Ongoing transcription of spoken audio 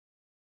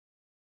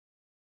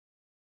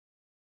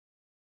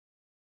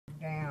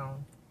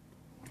down.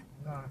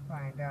 I'm going to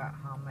find out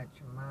how much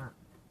a month.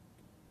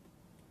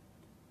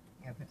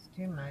 If it's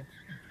too much.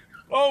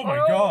 Oh my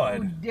God!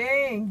 Oh,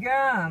 dang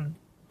gum!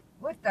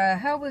 What the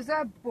hell was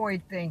that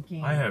boy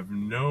thinking? I have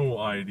no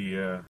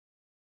idea.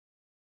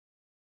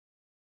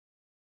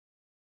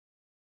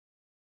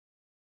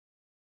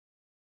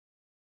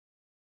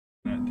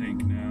 That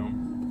tank now.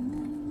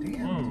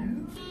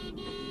 Damn,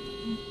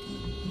 dude.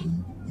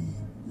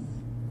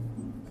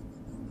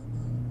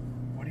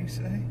 What do you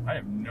say? I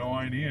have no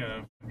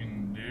idea,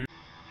 fucking dude.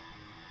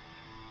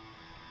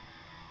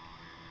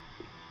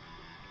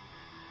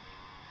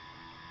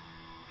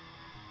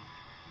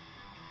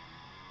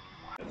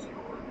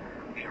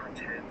 Your AR-10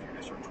 through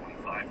the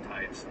SR-25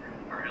 types,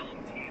 our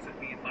LMTs that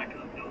me and Mike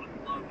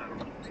love, that our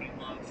whole team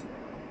loves.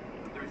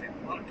 There's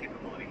a lot of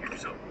capability here.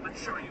 So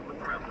let's show you what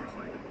the round looks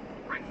like.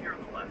 Right here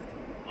on the left,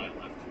 my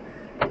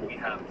left, we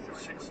have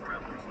 6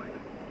 round looks like.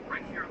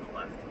 Right here on the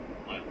left,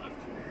 my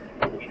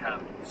left, we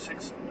have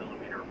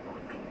 6mm arc.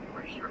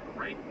 Right here on the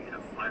right, we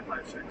have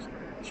 5.56.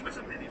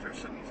 Specifically, these are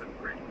 77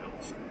 grade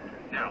builds.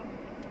 Now,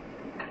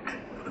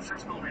 for the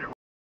 6mm.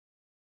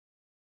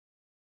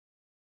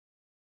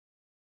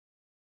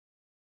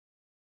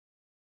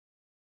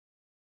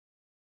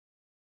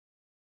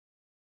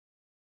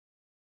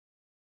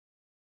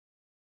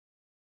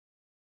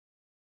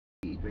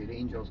 With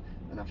Rangers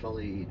and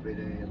affiliated with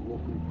a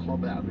local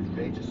club that I was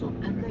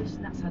registered to.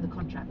 And that's how the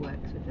contract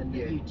works with them, that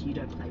Yeah. you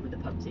don't play with the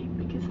pub team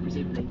because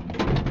presumably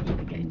you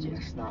could get injured.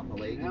 I snapped my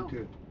leg in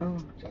two. Oh.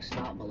 So I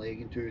snapped my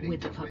leg in two. With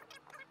the pub.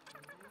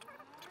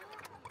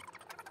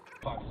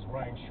 Fox's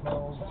Ryan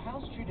Schmelz. The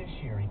House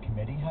Judiciary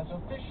Committee has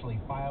officially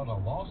filed a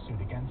lawsuit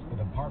against the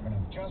Department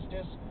of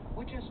Justice,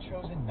 which has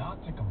chosen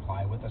not to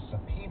comply with a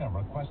subpoena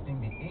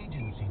requesting the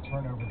agency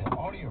turn over the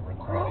audio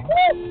recording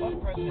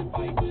of President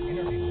Biden's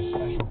interview with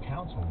special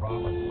counsel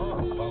Robert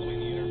Byrd. Following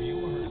the interview,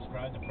 he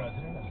described the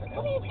president as an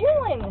elderly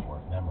man with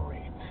short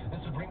memory.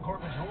 The Supreme Court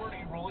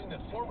majority ruling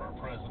that former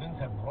presidents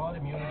have broad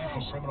immunity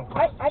from criminal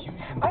prosecution.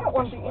 I don't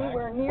want to be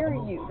anywhere near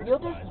you. You'll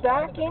just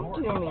back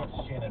into me.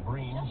 Shannon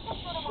Breen.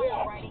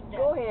 Shit.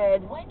 Go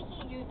ahead. When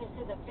he uses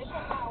his official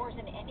powers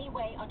in any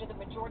way under the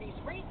majority's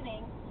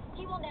reasoning,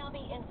 he will now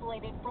be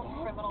insulated from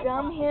criminal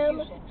Gum him.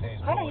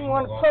 prosecution. I don't even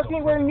want to park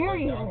anywhere near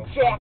you,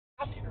 Jack.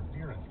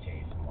 Interference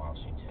case in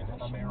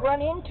Washington.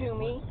 Run into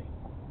me.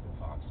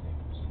 Fox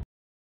News.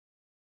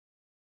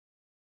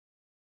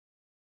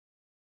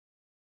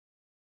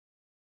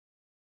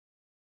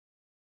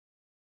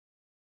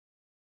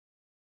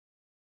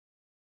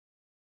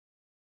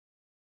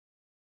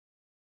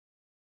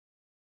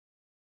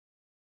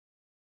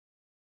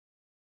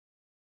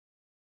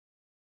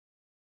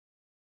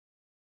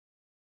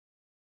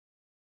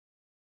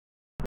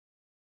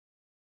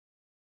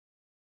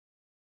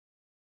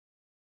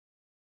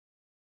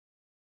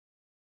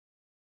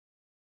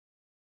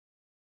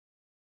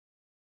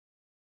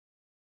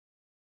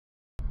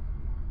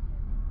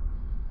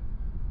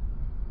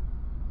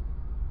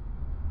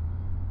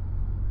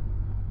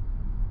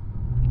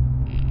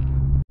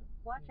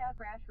 Watch out,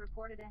 crash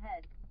reported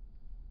ahead.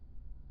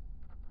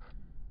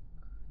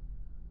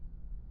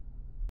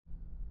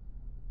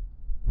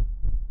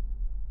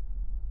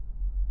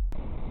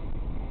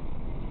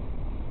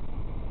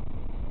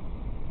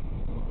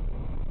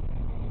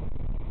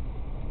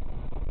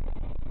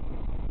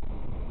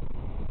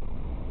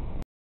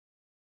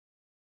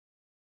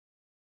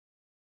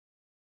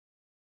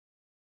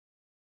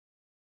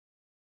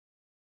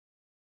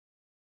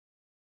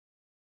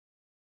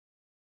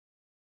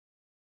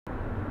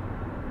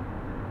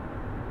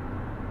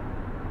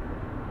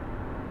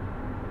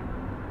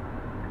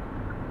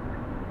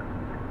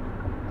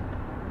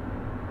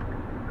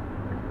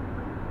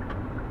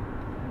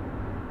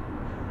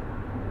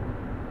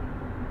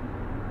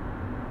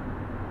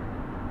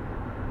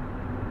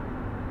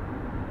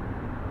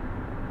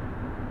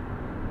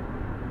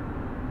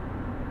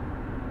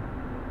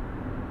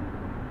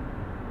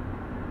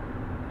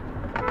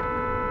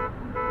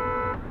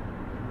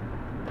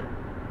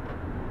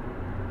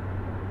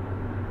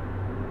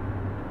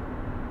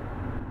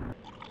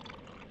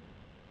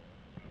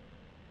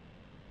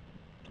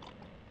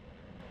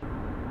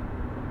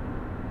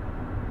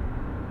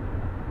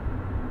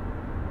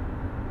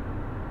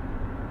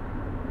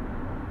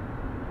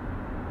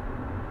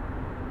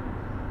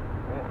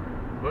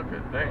 Look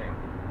at that.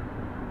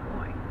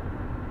 Boy.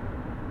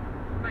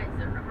 Right,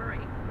 so number 8.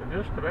 I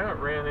just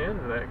about ran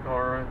into that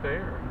car right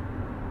there.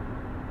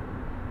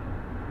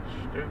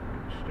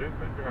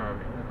 Stupid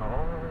driving.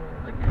 Oh,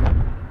 Okay.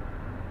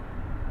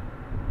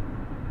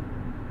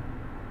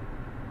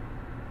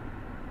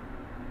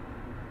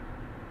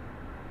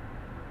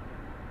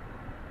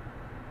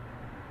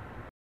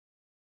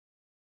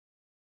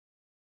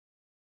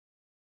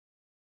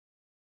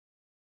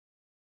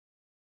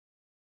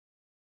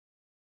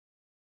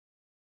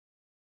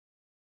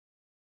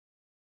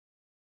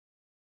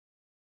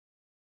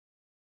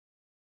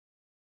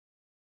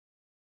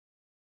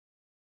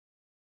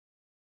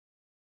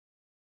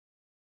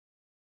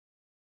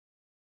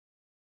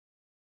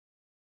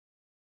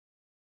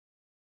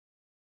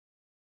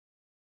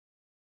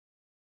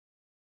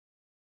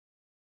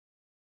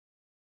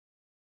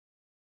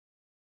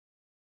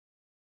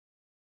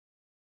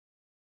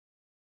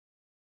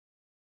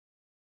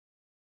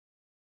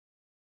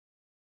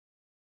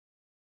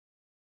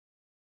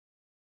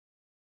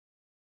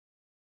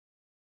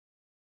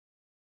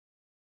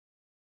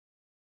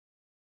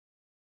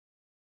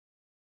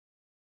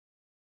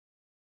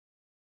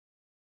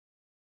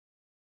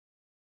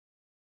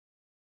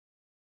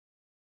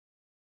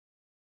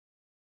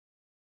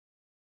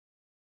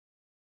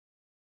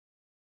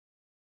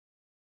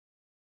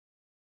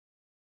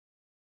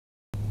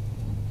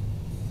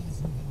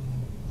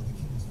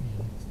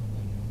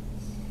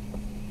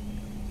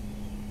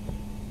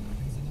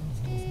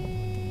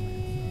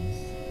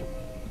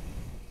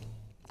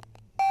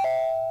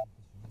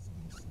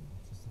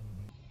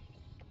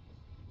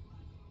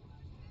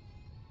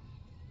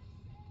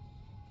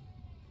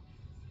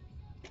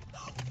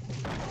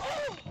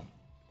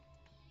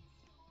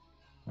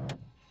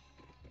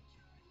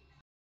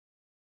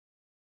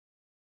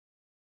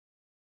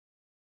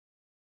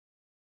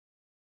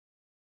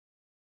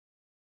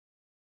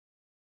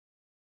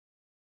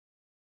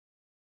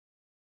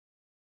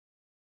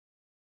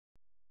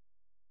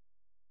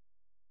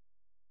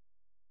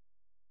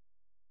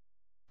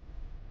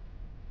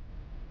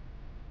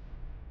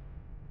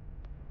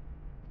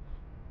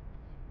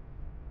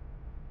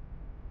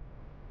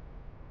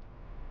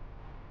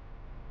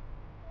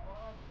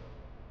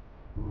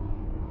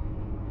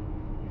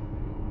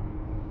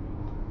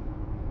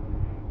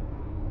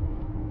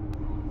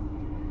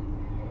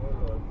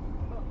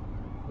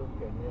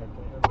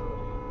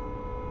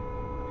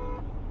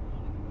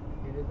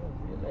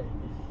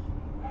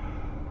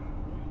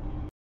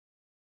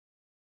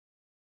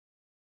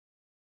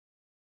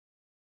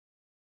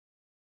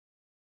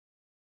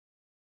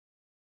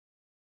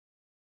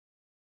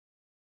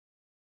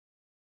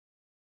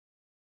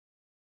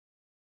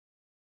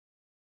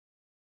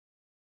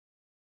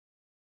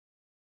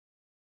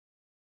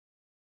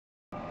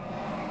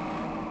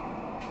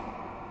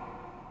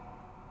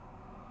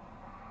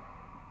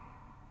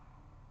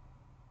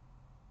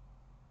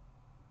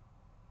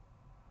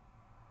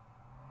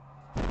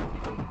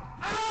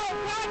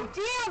 God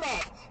damn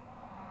it!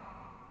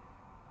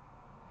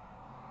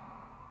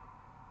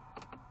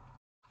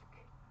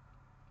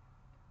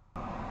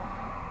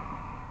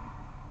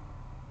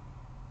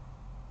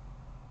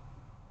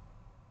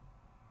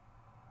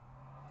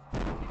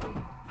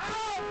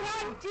 Oh,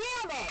 God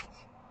damn it!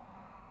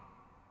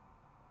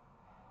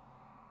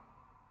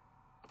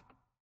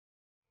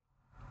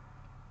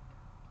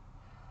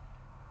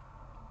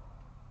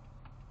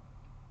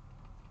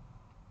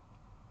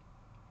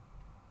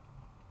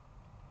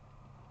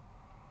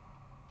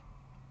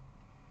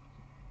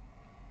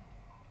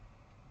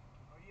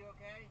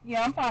 Okay?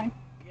 Yeah, I'm fine.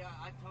 Yeah,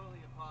 I totally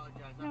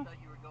apologize. I thought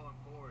you were going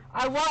forward.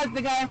 I was.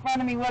 The guy in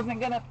front of me wasn't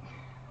gonna.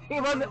 He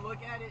Did wasn't. you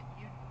look at it?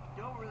 You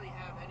don't really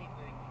have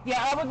anything.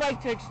 Yeah, I would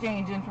like to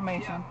exchange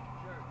information.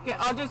 Yeah, sure. Yeah,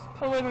 I'll just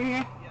pull over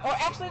here. Yeah. Or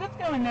actually, let's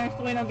go in there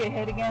so we don't get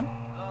hit again.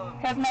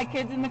 Cause my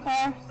kid's in the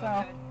car, so.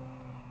 Okay.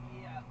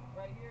 Yeah,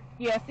 right here.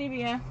 Yeah,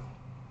 CBS.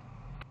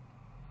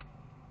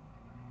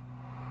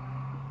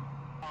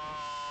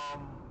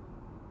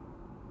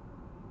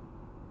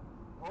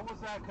 What was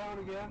that code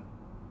again?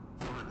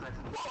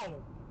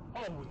 Whoa!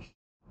 Holy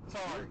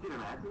sorry.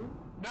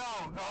 No,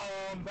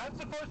 that's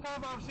the first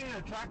time I've seen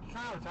a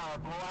tractor-trailer tower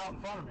blow out in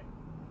front of me.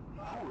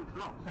 Holy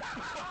cow.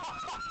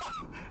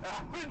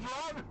 I've been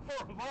driving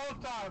for a long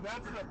time.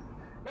 That's gonna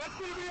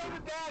be on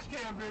the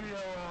Dashcam video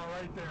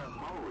right there.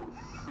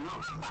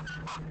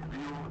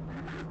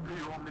 Do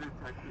you want me to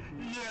text you?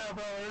 Yeah,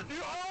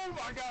 brother. Oh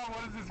my God,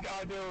 what is this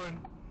guy doing?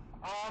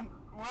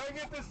 When I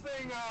get this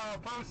thing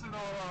posted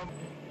on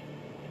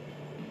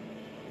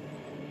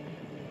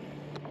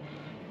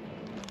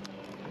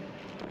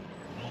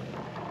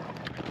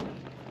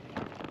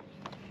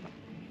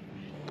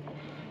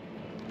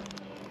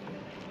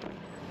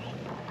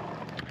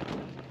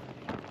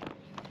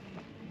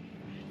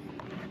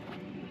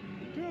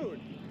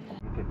Dude!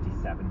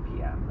 57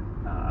 p.m.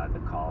 The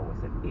call was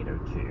at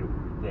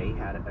 8:02. They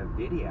had a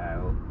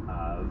video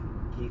of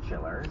heat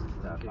chillers.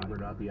 Chamber,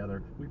 not the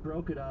other. We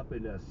broke it up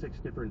into 6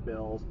 different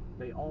bills.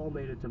 They all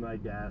made it to my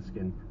desk,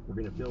 and we're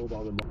going to build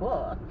all the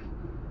Book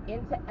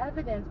into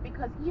evidence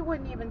because he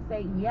wouldn't even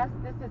say, yes,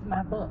 this is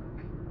my book.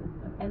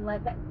 And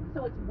let that,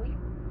 so it's weird.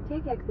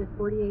 Take exit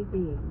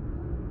 48B.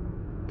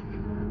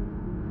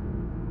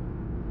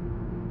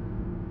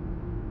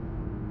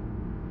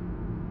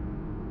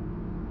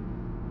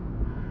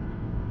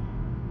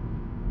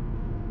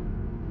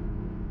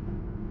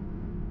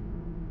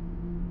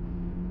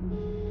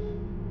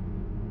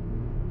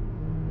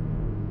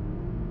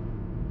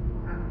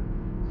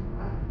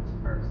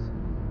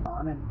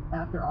 And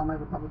after all my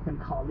Republican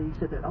colleagues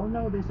said that, oh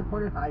no, they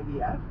supported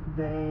IVF,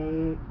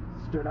 they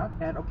stood up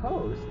and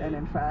opposed. And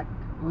in fact,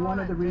 one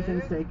of the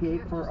reasons they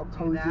gave for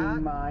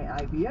opposing my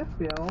IVF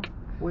bill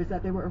was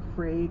that they were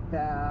afraid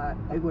that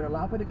it would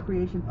allow for the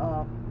creation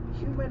of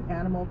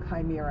human-animal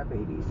chimera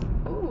babies.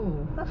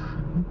 Ooh.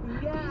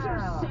 Yeah. These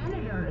are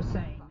senators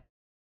saying.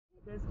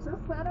 There's two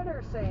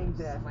senators saying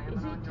this.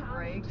 Is it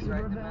time to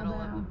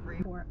reveal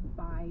for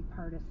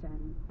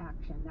bipartisan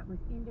action that was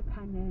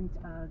independent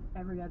of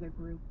every other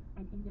group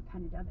and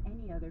independent of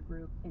any other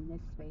group in this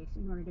space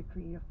in order to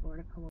create a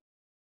Florida coalition?